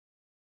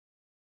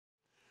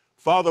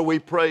Father, we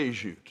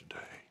praise you today,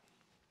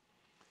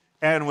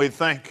 and we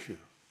thank you,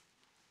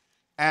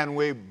 and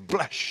we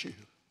bless you.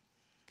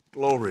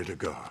 Glory to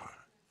God.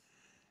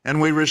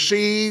 And we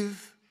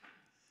receive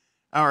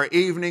our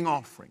evening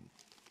offering.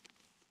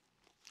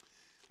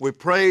 We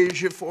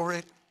praise you for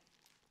it.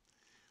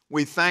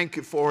 We thank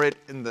you for it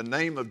in the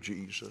name of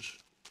Jesus.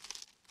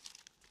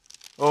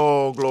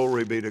 Oh,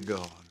 glory be to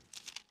God.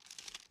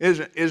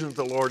 Isn't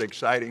the Lord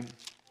exciting?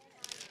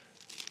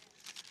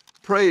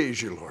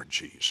 Praise you, Lord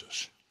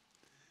Jesus.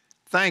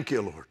 Thank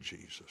you, Lord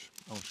Jesus.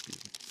 Oh, excuse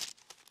me.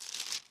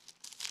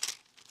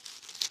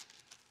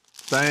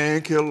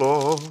 Thank you,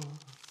 Lord.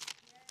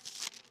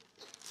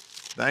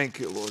 Thank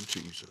you, Lord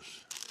Jesus.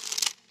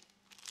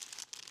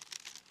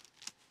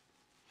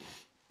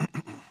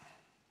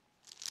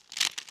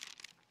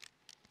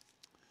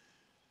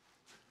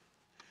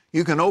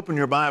 You can open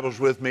your Bibles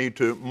with me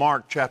to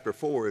Mark chapter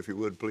 4, if you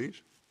would,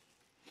 please.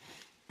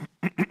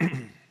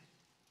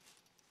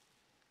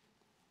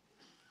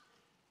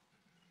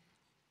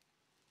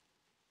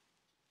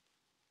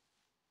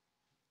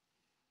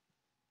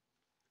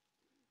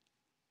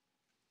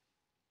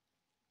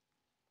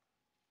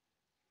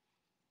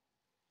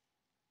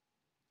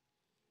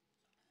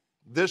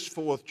 This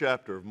fourth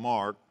chapter of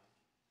Mark,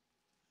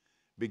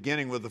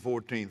 beginning with the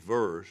 14th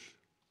verse,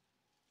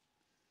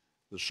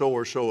 the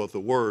sower soweth the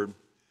word.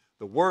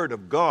 The word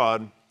of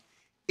God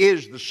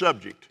is the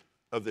subject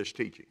of this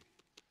teaching.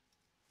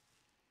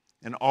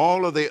 And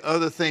all of the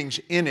other things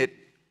in it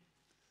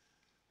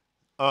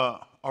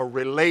are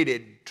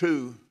related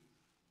to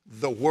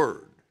the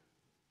word.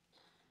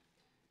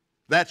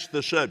 That's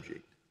the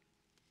subject.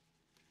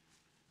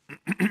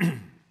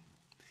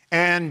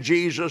 And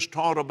Jesus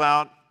taught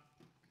about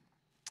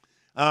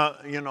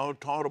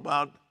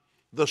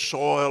the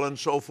soil and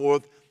so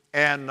forth.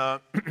 And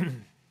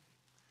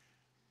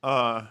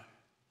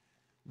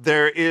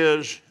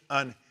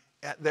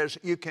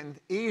you can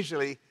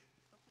easily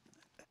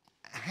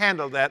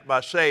handle that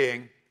by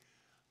saying,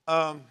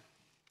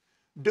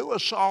 do a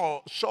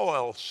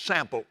soil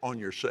sample on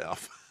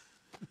yourself.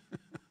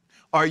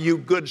 Are you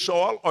good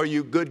soil? Are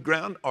you good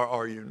ground? Or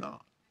are you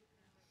not?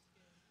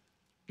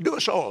 Do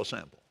a soil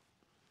sample.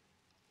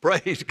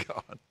 Praise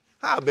God.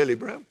 Hi, Billy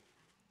Brim.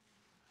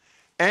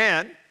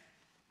 And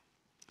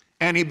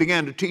he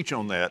began to teach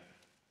on that.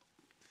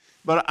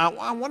 But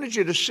I wanted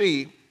you to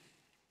see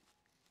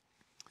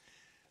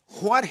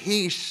what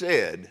he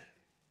said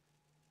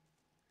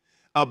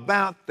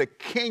about the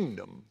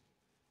kingdom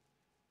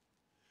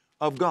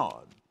of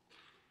God.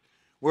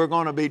 We're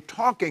going to be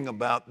talking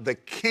about the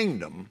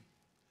kingdom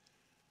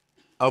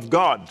of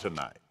God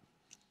tonight.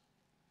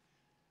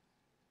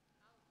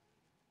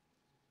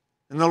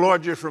 And the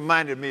Lord just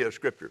reminded me of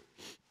scripture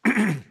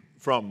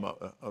from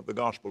the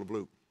Gospel of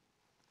Luke.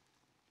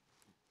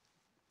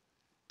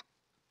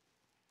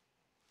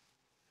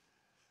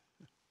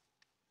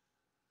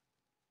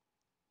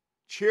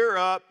 Cheer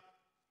up,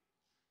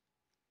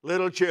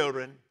 little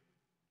children,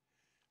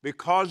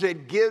 because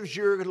it gives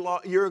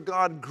your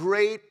God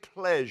great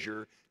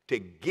pleasure to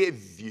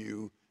give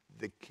you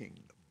the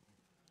kingdom.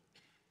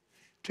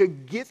 To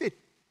give it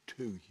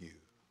to you.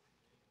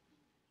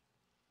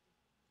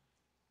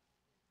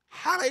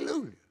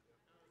 Hallelujah.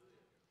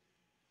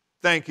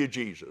 Thank you,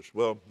 Jesus.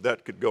 Well,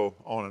 that could go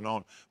on and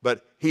on.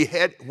 But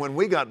when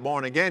we got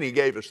born again, he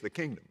gave us the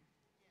kingdom.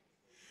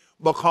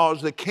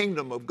 Because the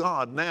kingdom of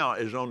God now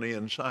is on the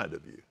inside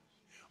of you,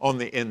 on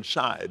the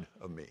inside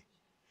of me.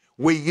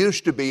 We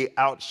used to be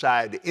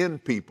outside in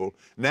people.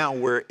 Now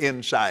we're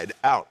inside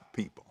out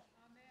people.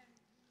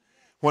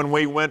 When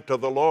we went to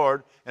the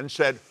Lord and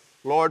said,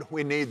 Lord,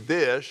 we need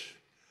this.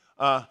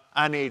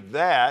 I need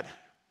that.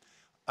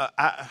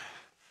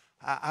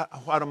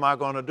 What am I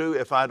going to do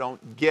if I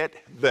don't get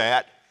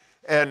that?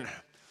 And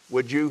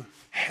would you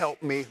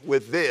help me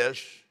with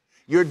this?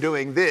 You're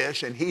doing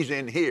this and he's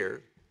in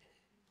here.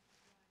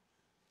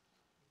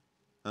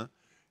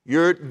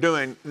 You're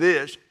doing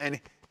this and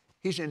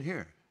he's in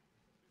here.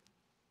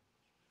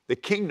 The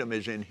kingdom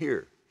is in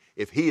here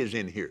if he is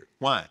in here.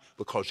 Why?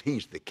 Because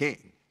he's the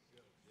king.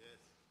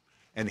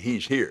 And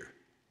he's here.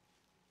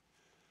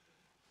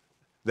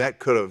 That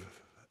could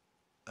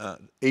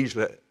have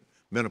easily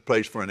been a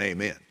place for an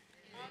amen.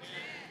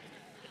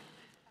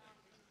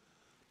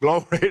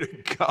 Glory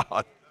to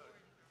God.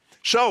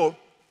 So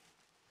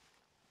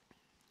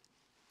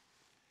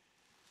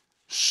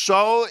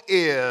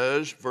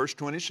is, verse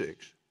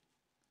 26,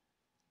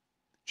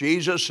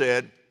 Jesus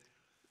said,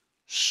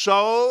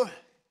 so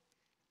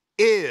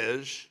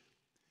is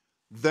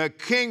the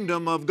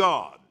kingdom of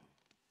God.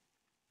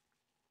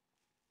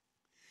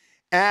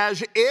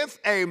 As if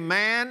a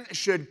man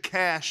should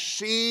cast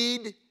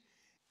seed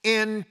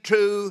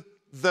into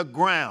the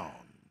ground,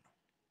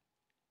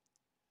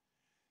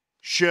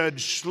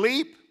 should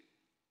sleep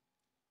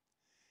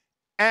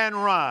and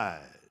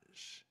rise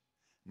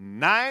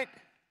night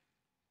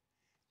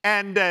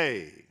and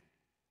day,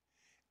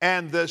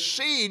 and the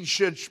seed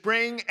should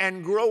spring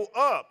and grow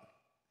up.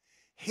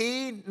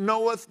 He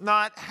knoweth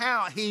not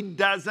how. He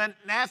doesn't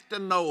have to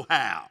know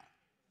how.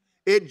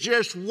 It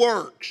just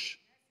works.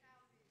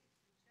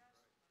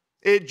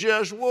 It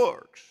just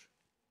works.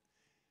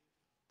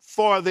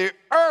 For the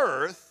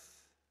earth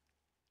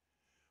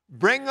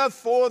bringeth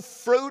forth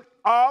fruit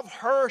of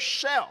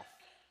herself.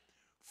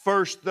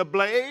 First the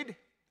blade,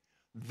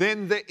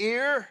 then the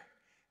ear,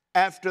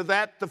 after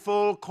that the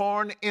full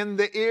corn in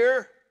the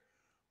ear.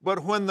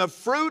 But when the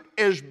fruit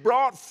is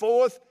brought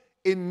forth,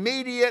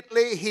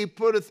 immediately he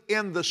putteth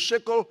in the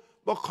sickle,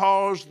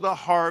 because the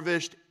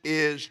harvest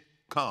is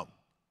come.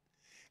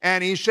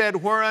 And he said,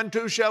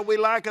 whereunto shall we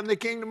liken the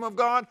kingdom of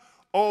God?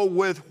 Oh,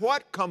 with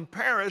what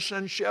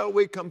comparison shall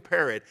we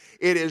compare it?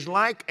 It is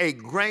like a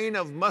grain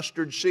of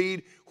mustard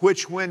seed,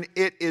 which when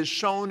it is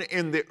sown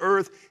in the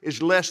earth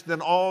is less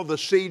than all the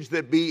seeds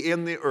that be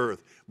in the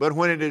earth. But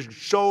when it is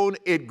sown,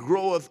 it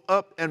groweth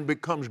up and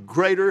becomes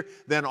greater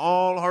than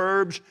all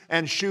herbs,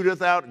 and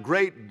shooteth out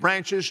great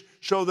branches,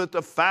 so that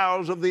the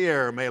fowls of the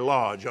air may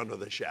lodge under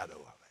the shadow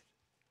of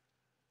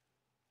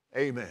it.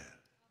 Amen.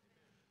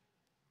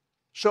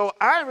 So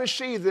I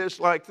receive this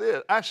like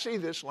this. I see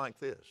this like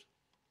this.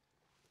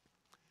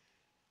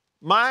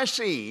 My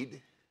seed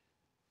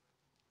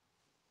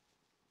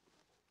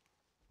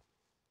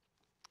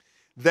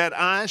that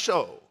I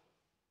sow,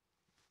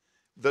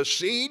 the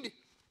seed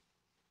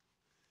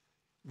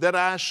that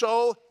I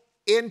sow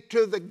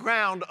into the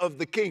ground of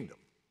the kingdom,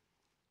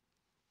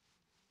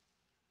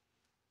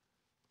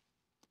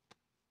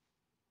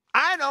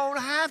 I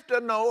don't have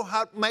to know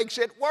how it makes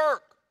it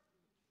work.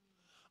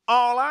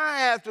 All I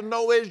have to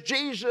know is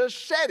Jesus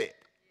said it.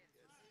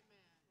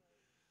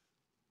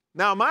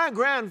 Now, my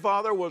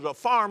grandfather was a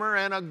farmer,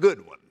 and a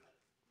good one.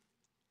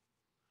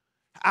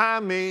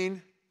 I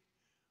mean,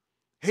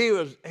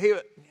 he'd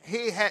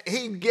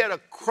get a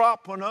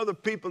crop when other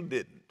people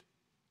didn't.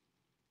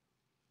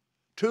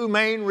 Two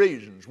main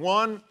reasons.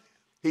 One,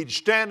 he'd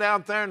stand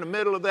out there in the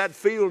middle of that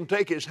field and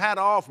take his hat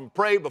off and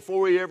pray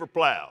before he ever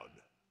plowed.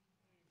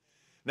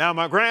 Now,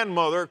 my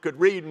grandmother could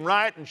read and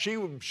write, and she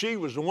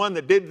was the one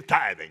that did the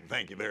tithing.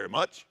 Thank you very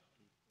much.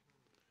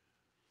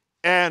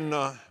 And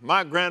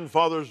my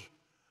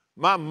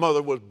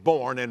mother was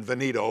born in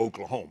Veneta,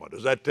 Oklahoma.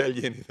 Does that tell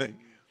you anything?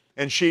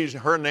 And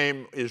her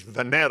name is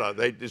Vanetta.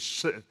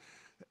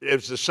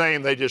 It's the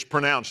same, they just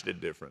pronounced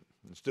it different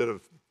instead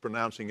of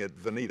pronouncing it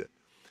Veneta.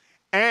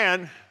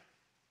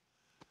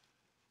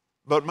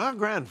 But my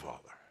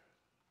grandfather,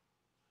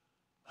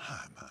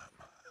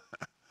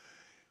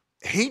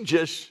 he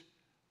just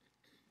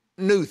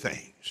knew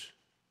things.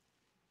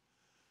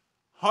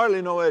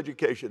 Hardly no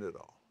education at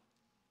all.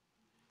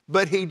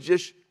 But he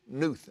just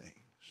knew things.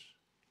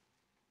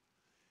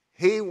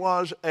 He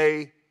was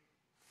a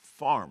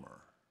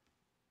farmer.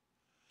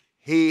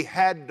 He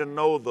had to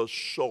know the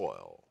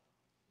soil.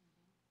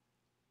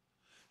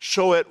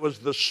 So it was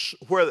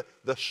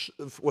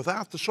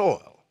without the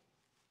soil,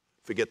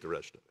 forget the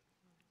rest of it.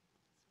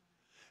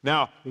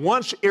 Now,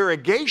 once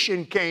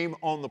irrigation came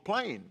on the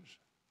plains,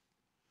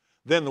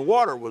 then the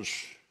water was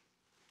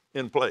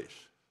in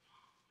place.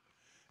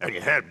 And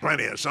you had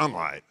plenty of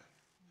sunlight,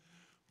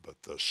 but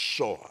the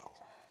soil.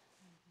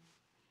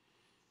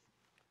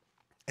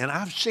 And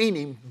I've seen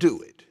him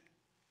do it.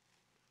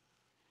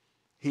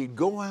 He'd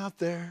go out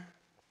there,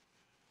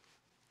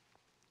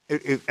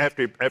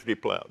 after he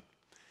plowed,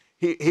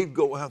 he'd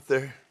go out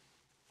there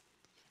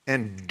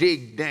and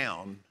dig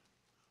down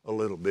a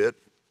little bit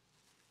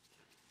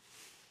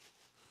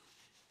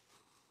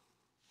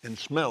and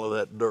smell of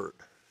that dirt.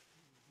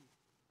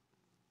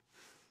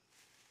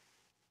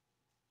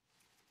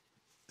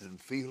 And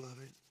feel of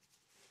it.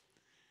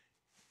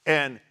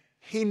 And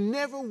he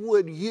never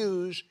would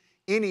use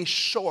any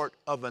sort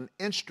of an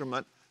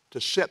instrument to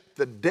set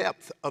the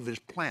depth of his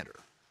planter.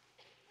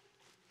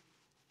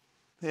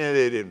 And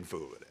they didn't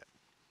fool with that.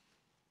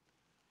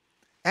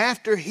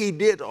 After he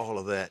did all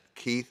of that,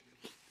 Keith,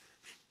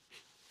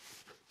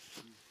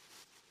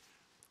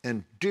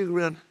 and dig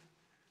around,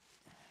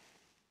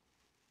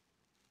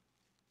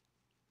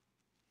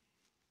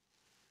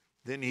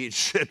 then he'd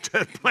set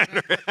that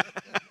planter.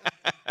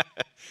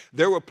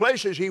 There were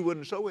places he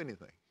wouldn't sow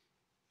anything.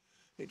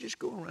 He'd just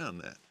go around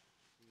that.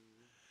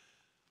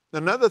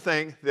 Another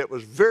thing that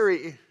was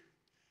very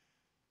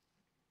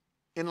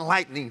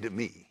enlightening to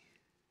me,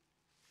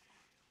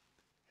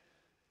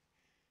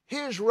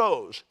 his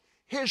rows,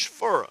 his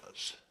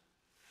furrows,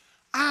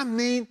 I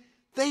mean,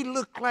 they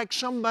looked like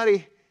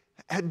somebody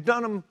had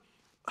done them.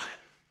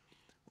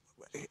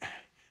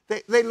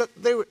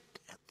 They were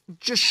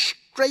just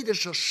straight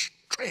as a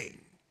string.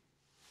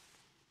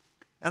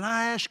 And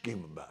I asked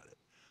him about it.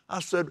 I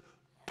said,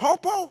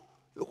 Popo,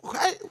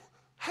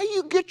 how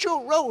you get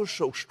your rows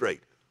so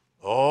straight?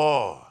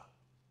 Oh,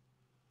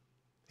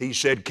 he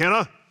said,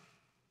 Kenneth,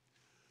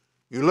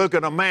 you look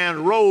at a man's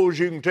rows,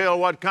 you can tell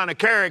what kind of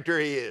character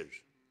he is.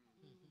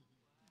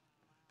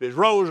 If his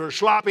rows are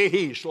sloppy,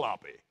 he's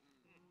sloppy.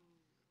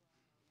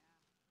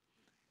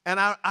 And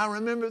I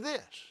remember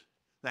this.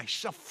 Now,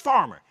 he's a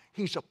farmer.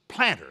 He's a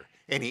planter.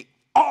 And he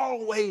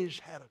always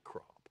had a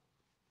crop.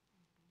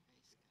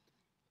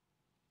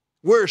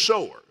 We're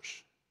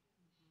sowers.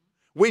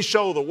 We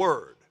sow the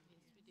word.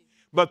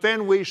 But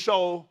then we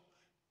sow,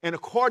 and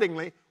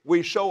accordingly,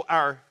 we sow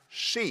our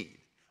seed.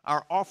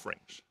 our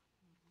offerings.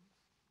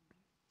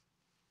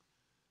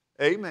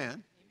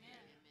 Amen.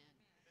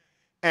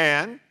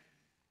 And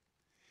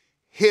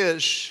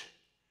his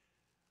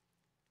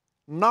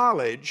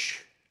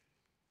knowledge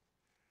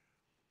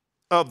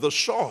of the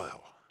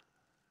soil.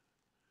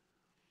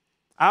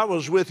 I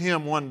was with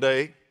him one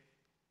day,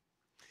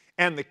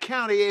 and the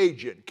county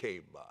agent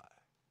came by.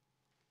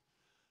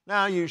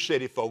 Now, you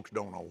city folks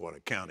don't know what a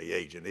county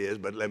agent is,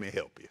 but let me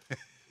help you.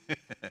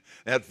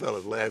 That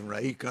fellow's laughing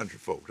right. He country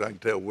folks. I can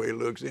tell the way he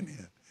looks in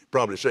here.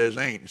 Probably says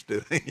ain't instead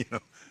of, you know.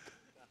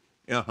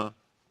 Uh-huh.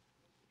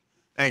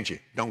 Ain't you?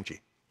 Don't you?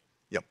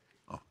 Yep.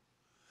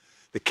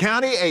 The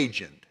county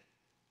agent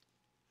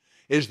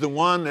is the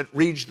one that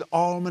reads the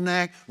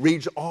almanac,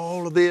 reads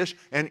all of this,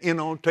 and, you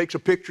know, takes a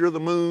picture of the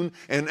moon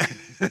and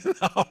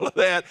all of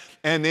that.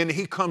 And then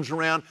he comes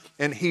around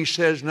and he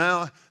says,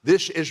 now,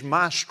 this is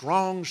my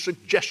strong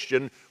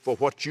suggestion for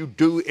what you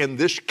do in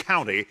this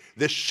county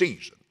this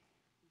season.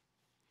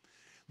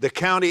 The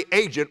county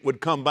agent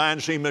would come by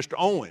and see Mr.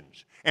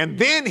 Owens. And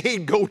then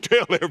he'd go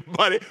tell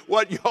everybody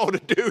what you ought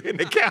to do in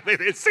the county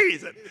this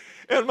season.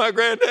 And my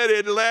granddaddy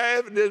would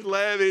laugh and just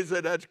laugh. He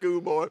said, that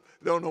schoolboy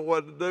don't know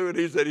what to do. And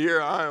he said,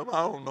 here I am.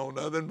 I don't know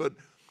nothing, but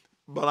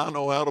I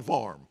know how to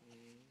farm.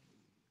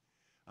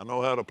 I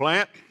know how to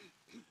plant,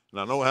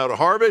 and I know how to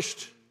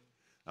harvest.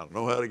 I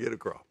know how to get a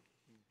crop.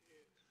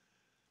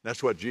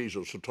 That's what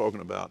Jesus was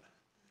talking about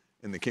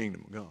in the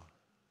kingdom of God.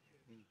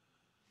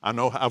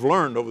 I've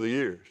learned over the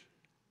years.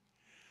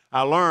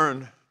 I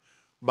learned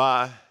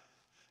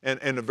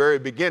in the very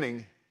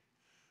beginning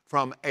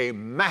from a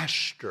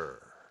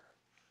master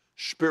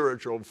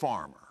spiritual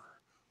farmer,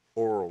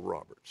 Oral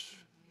Roberts,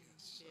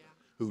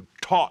 who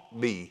taught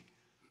me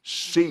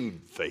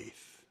seed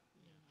faith,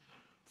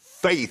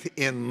 faith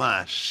in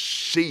my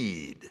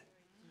seed.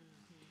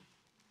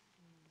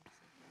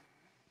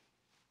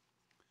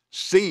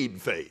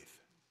 Seed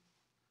faith.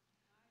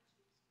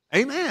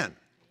 Amen.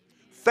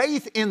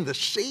 Faith in the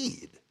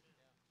seed.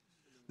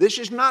 This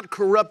is not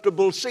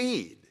corruptible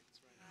seed.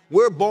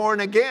 We're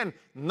born again,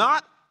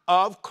 not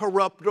of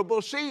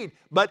corruptible seed,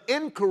 but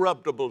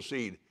incorruptible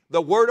seed.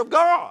 The Word of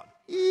God.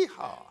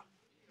 Yeehaw.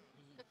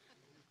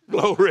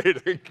 Glory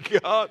to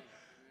God.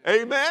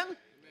 Amen.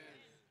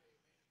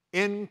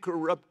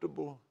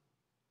 Incorruptible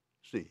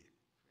seed.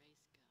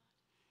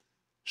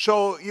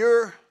 So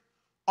you're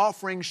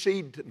offering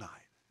seed tonight.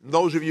 And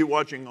those of you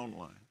watching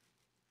online,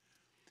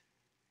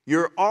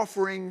 you're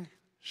offering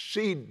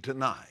seed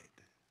tonight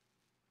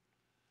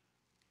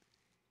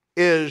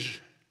is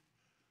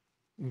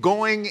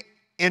going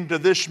into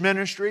this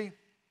ministry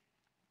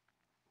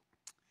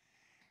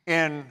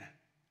in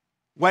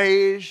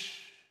ways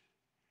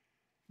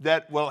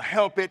that will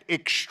help it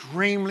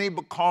extremely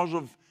because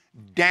of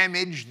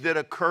damage that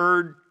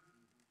occurred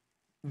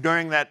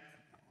during that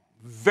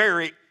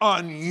very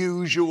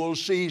unusual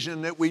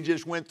season that we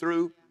just went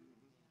through.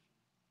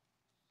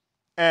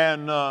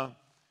 And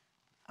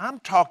I'm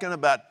talking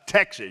about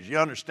Texas, you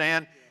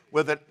understand,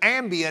 with an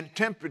ambient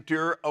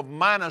temperature of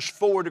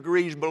 -4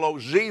 degrees below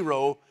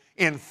zero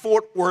in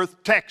Fort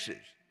Worth,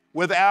 Texas,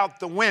 without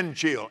the wind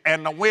chill,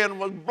 and the wind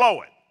was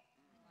blowing.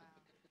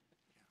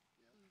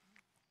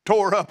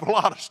 Tore up a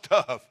lot of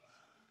stuff.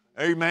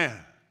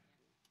 Amen.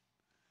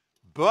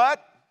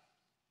 But,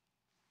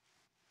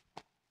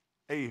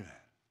 amen.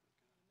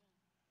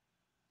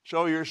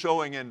 So you're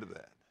sowing into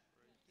that.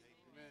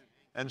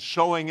 And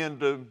sowing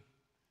into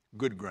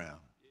good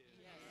ground.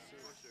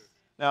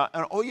 Now,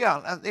 I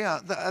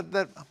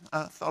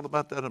thought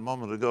about that a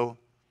moment ago,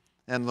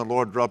 and the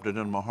Lord dropped it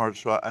in my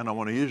heart, and I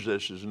want to use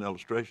this as an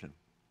illustration.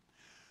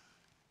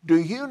 Do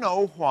you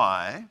know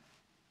why?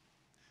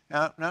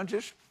 Now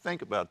just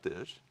think about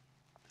this,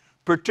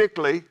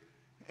 particularly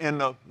in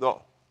the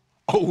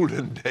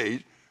olden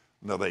days.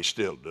 No, they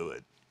still do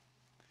it.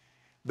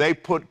 They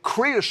put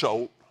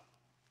creosote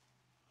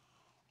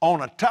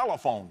on a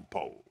telephone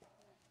pole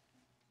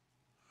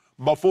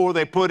before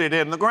they put it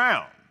in the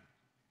ground.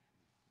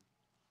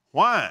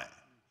 Why?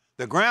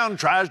 The ground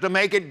tries to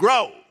make it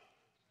grow.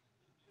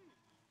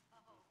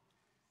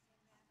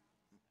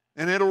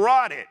 And it'll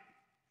rot it.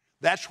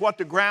 That's what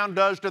the ground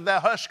does to the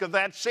husk of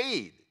that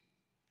seed.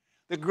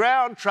 The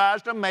ground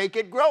tries to make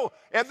it grow.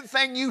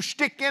 Everything you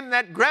stick in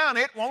that ground,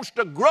 it wants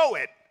to grow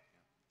it.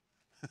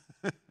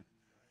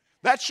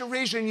 That's the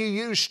reason you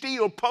use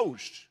steel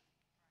posts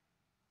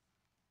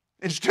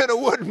instead of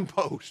wooden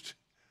posts.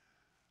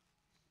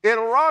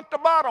 It'll rot the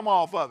bottom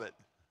off of it.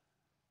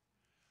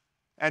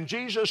 And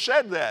Jesus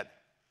said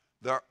that.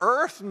 The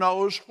earth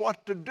knows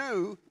what to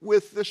do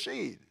with the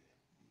seed.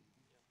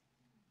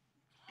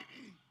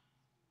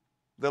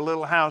 The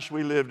little house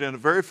we lived in, the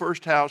very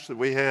first house that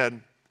we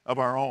had of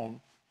our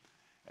own,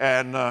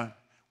 and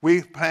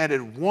we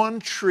planted one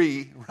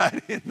tree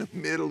right in the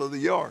middle of the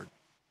yard.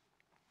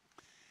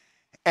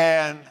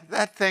 And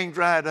that thing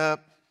dried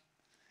up,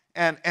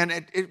 and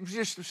it was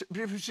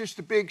just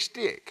a big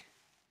stick.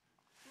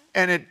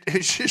 And it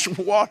just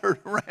watered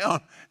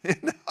around in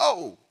the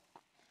hole.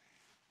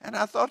 And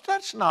I thought,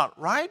 that's not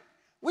right.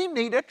 We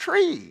need a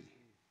tree.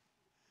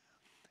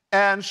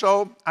 And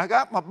so I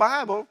got my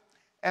Bible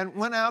and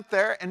went out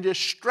there and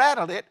just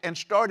straddled it and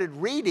started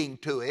reading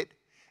to it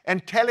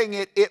and telling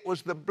it it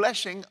was the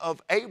blessing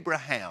of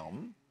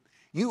Abraham.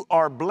 You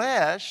are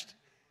blessed,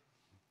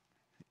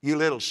 you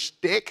little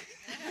stick.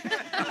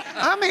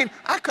 I mean,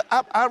 I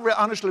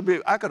honestly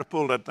believe I could have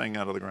pulled that thing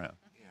out of the ground.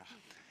 Yeah.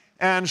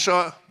 And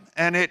so,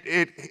 and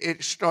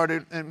it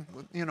started, and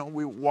you know,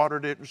 we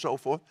watered it and so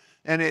forth,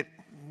 and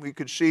we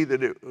could see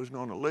that it was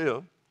going to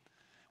live.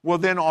 Well,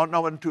 then,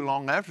 not too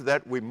long after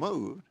that, we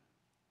moved.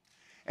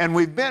 And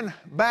we've been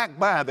back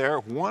by there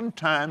one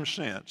time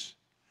since.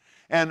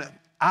 And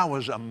I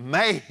was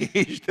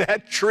amazed.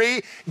 That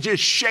tree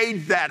just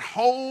shades that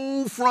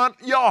whole front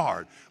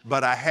yard.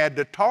 But I had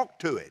to talk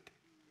to it.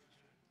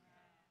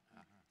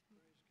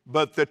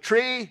 But the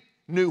tree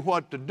knew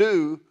what to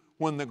do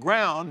when the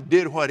ground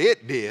did what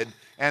it did,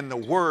 and the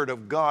Word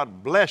of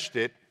God blessed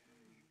it.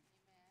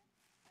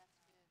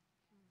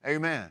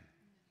 Amen.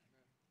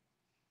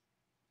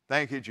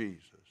 Thank you,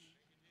 Jesus.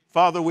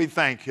 Father, we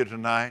thank you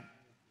tonight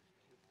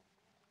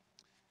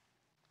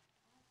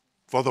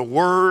for the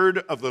Word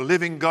of the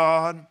living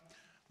God,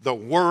 the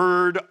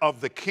Word of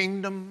the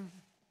kingdom.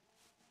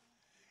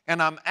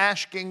 And I'm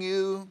asking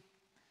you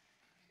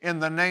in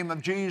the name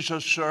of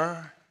Jesus,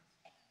 sir,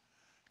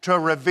 to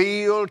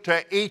reveal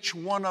to each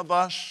one of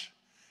us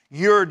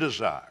your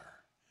desire,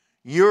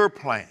 your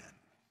plan,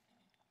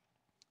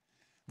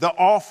 the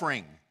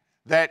offering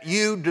that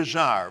you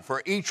desire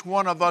for each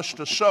one of us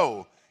to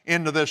sow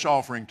into this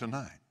offering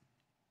tonight.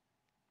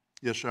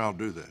 Yes, sir, I'll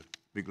do that.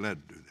 Be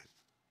glad to do that.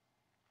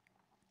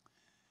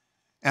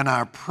 And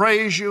I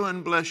praise you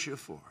and bless you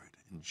for it.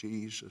 In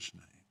Jesus'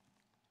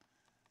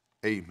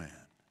 name, amen.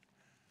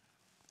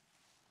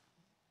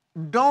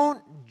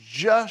 Don't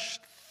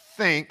just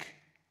think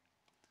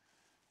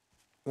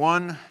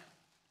one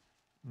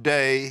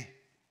day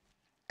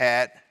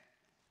at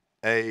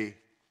a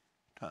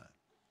time.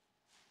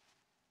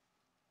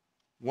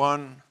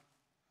 One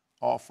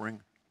offering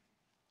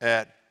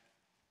at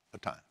a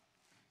time.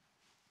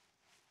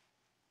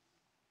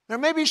 There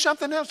may be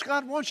something else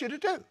God wants you to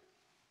do.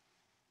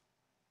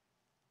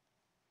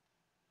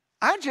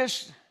 I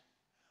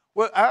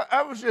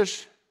was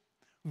just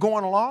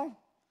going along,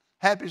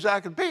 happy as I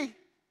could be,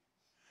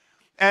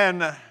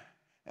 and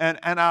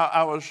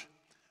I was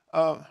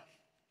I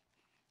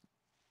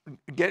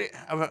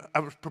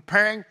was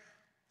preparing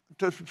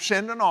to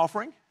send an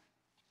offering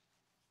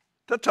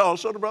to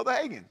Tulsa to Brother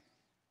Hagin.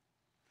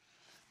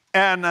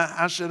 And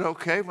I said,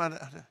 okay.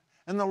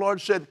 And the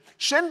Lord said,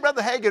 send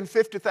Brother Hagin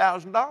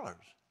 $50,000.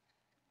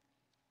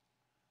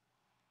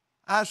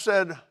 I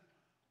said,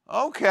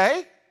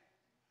 okay.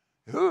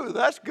 Ooh,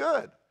 that's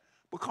good.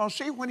 Because,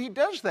 see, when he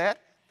does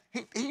that,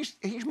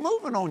 he's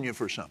moving on you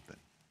for something.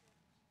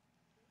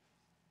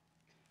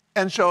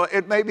 And so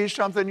it may be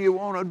something you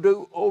want to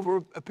do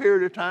over a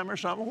period of time or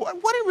something,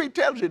 whatever he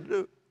tells you to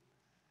do.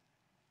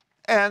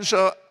 And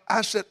so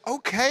I said,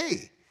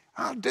 okay,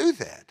 I'll do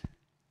that.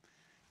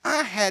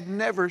 I had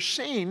never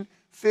seen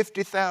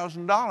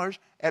 $50,000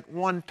 at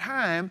one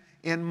time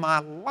in my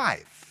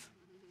life.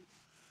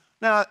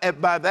 Now,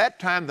 by that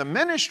time, the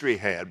ministry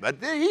had, but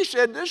then he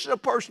said, this is a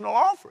personal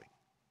offering.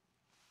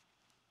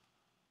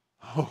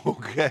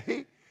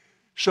 Okay.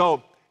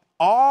 So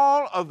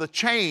all of the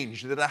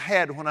change that I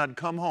had when I'd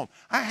come home,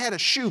 I had a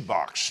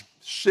shoebox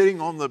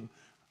sitting on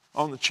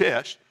the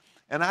chest,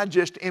 and I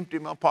just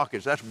emptied my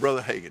pockets. That's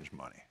Brother Hagin's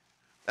money.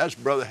 That's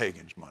Brother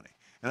Hagin's money.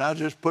 And I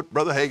just put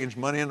Brother Hagin's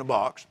money in the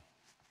box.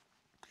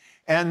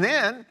 And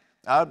then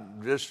I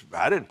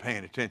didn't pay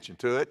any attention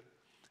to it.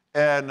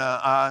 And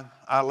I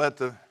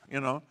let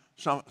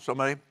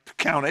somebody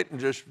count it and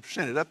just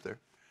send it up there.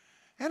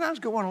 And I was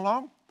going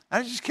along.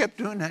 I just kept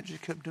doing that,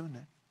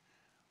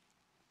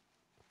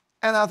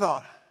 And I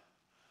thought,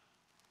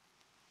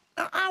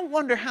 I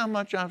wonder how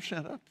much I've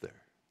sent up there.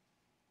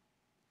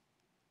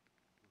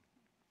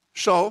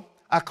 So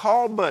I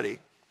called Buddy.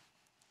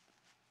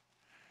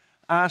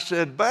 I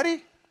said,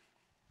 Buddy,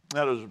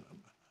 that was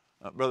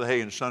Brother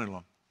Hagin's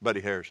son-in-law,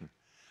 Buddy Harrison.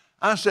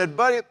 I said,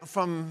 Buddy,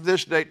 from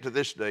this date to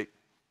this date,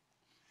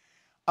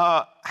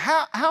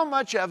 how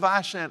much have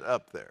I sent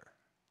up there?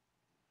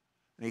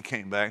 And he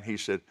came back and he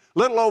said, a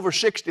little over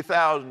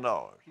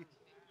 $60,000.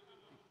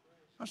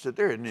 I said,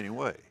 there isn't any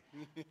way.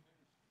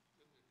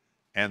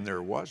 And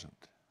there wasn't.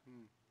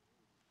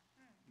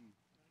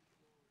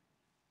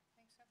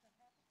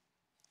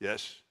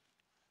 Yes,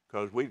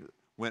 because we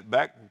went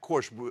back. Of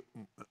course,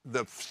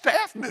 the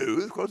staff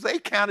knew because they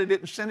counted it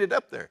and sent it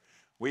up there.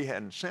 We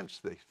hadn't sent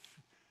the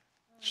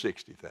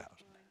 60,000.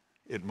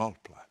 It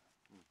multiplied.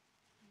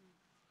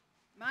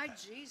 My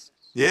Jesus.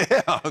 Yeah,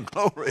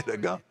 glory to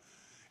God.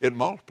 It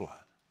multiplied.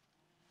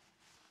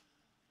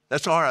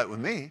 That's all right with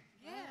me.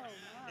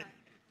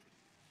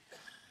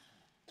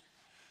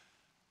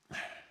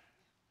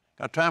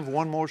 Got time for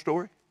one more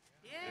story?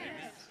 Yes.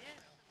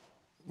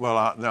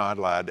 Well, no, I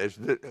lied.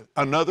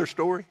 Another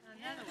story?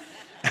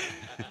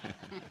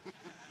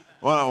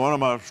 One of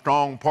my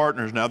strong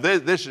partners. Now,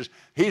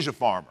 he's a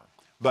farmer.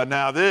 But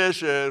now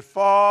this is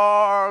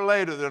far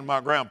later than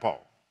my grandpa.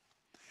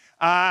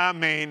 I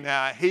mean,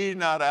 he's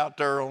not out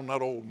there on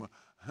that old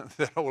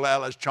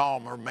Alice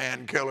Chalmers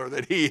man killer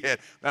that he had.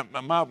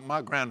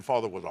 My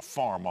grandfather was a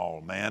farm-all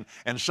man,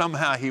 and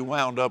somehow he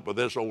wound up with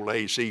this old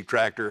AC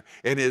tractor,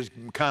 and is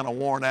kind of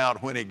worn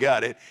out when he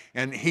got it,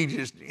 and he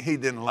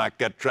didn't like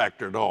that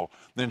tractor at all.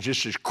 Then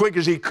just as quick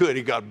as he could,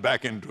 he got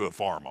back into a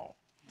farm-all.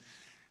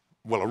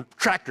 Well, a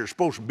tractor's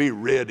supposed to be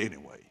red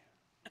anyway.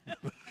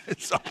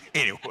 So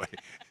anyway,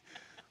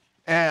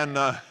 and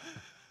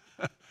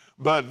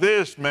but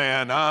this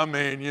man, I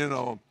mean, you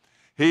know,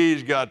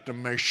 he's got the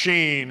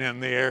machine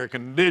and the air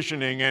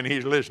conditioning, and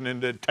he's listening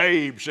to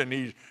tapes,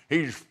 and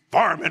he's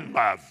farming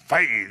by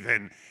faith,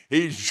 and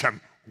he's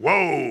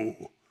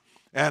whoa.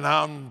 And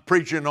I'm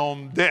preaching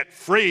on debt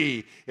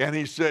free, and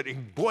he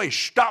said, boy, he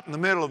stopped in the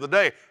middle of the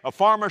day. A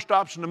farmer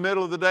stops in the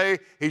middle of the day,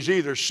 he's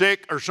either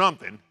sick or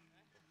something.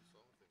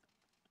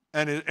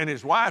 And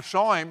his wife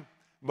saw him,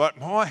 but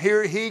boy,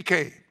 here he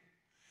came.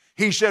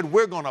 He said,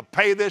 we're going to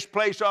pay this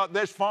place off,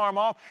 this farm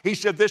off. He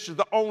said, this is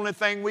the only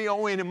thing we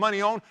owe any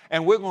money on,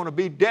 and we're going to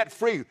be debt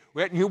free.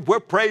 We're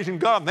praising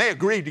God. And they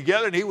agreed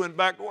together, and he went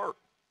back to work.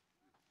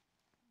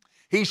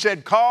 He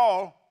said,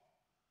 call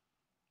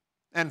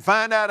and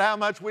find out how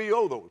much we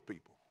owe those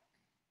people.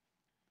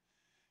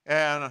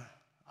 And if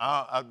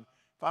I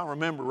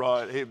remember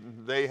right,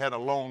 they had a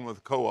loan with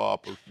a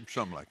co-op or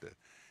something like that.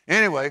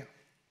 Anyway,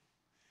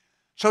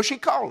 so she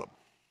called them.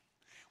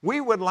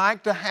 We would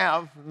like to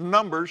have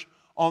numbers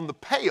on the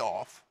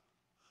payoff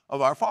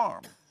of our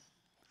farm.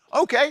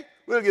 Okay,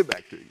 we'll get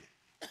back to you.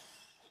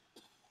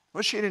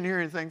 Well, she didn't hear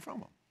anything from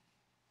them.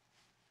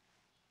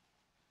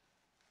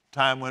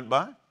 Time went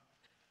by.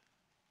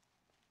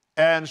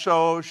 And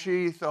so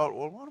she thought,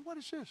 well, what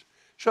is this?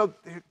 So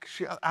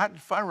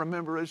if I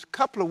remember, it was a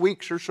couple of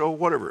weeks or so,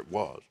 whatever it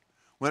was,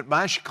 went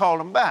by, she called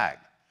them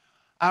back.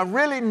 I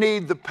really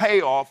need the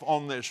payoff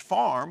on this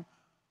farm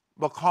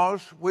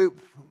because we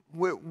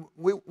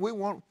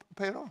won't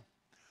pay it off.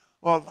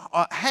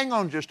 Well, hang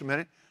on just a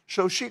minute.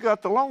 So she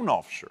got the loan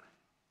officer,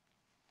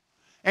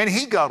 and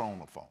he got on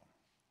the phone,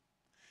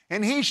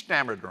 and he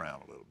stammered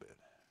around a little bit.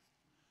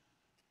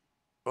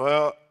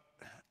 Well,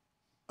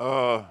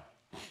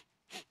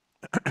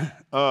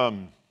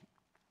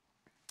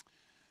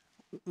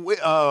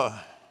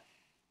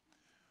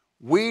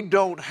 we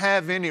don't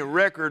have any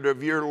record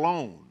of your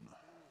loan.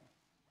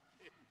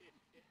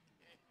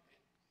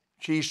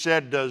 She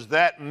said, does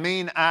that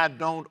mean I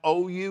don't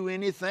owe you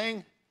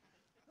anything?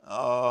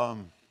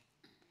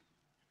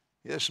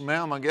 Yes,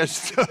 ma'am, I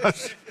guess it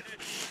does.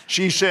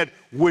 She said,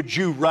 would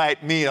you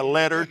write me a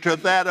letter to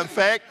that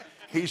effect?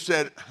 He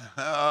said,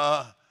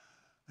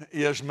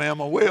 yes,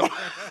 ma'am, I will.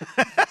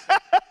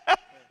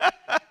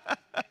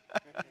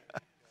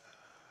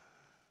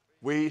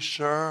 We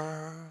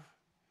serve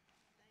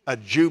a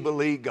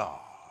Jubilee God,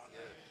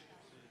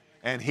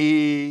 and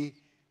he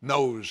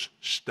knows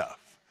stuff.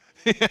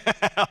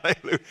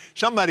 Hallelujah.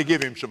 Somebody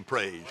give him some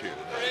praise here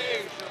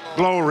today.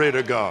 Glory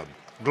to God.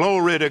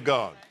 Glory to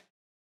God.